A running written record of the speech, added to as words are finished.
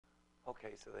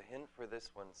Okay, so the hint for this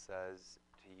one says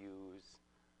to use,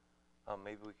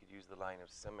 maybe we could use the line of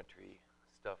symmetry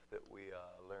stuff that we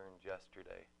learned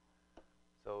yesterday.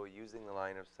 So using the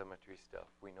line of symmetry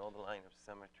stuff, we know the line of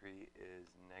symmetry is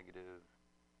negative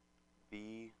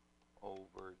b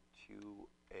over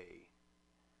 2a.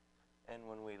 And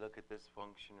when we look at this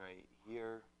function right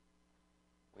here,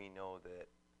 we know that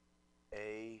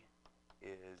a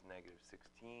is negative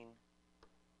 16,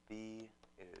 b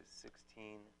is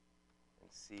 16, and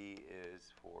c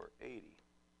is 480.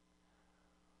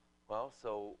 Well,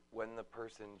 so when the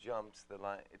person jumps, the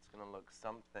line, it's going to look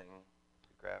something,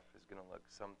 the graph is going to look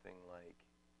something like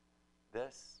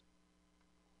this.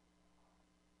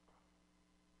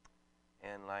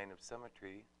 And line of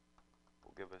symmetry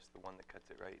will give us the one that cuts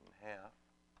it right in half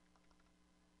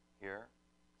here.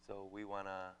 So we want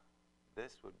to,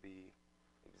 this would be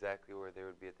exactly where they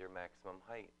would be at their maximum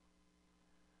height.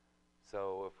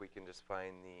 So if we can just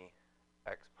find the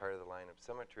x part of the line of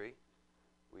symmetry,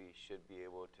 we should be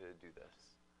able to do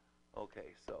this.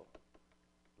 Okay, so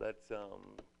let's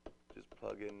just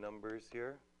plug in numbers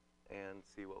here and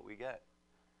see what we get.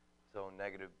 So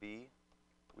negative b,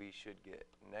 we should get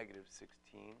negative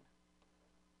 16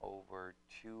 over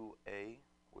 2a,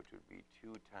 which would be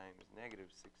 2 times negative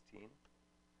 16.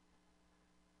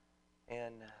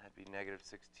 And that'd be negative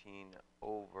 16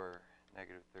 over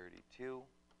negative 32.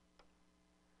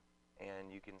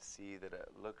 And you can see that it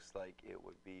looks like it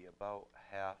would be about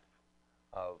half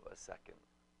of a second.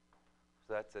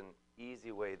 So that's an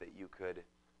easy way that you could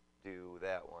do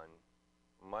that one,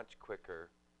 much quicker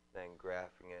than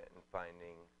graphing it and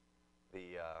finding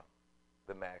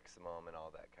the maximum and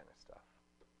all that kind of stuff.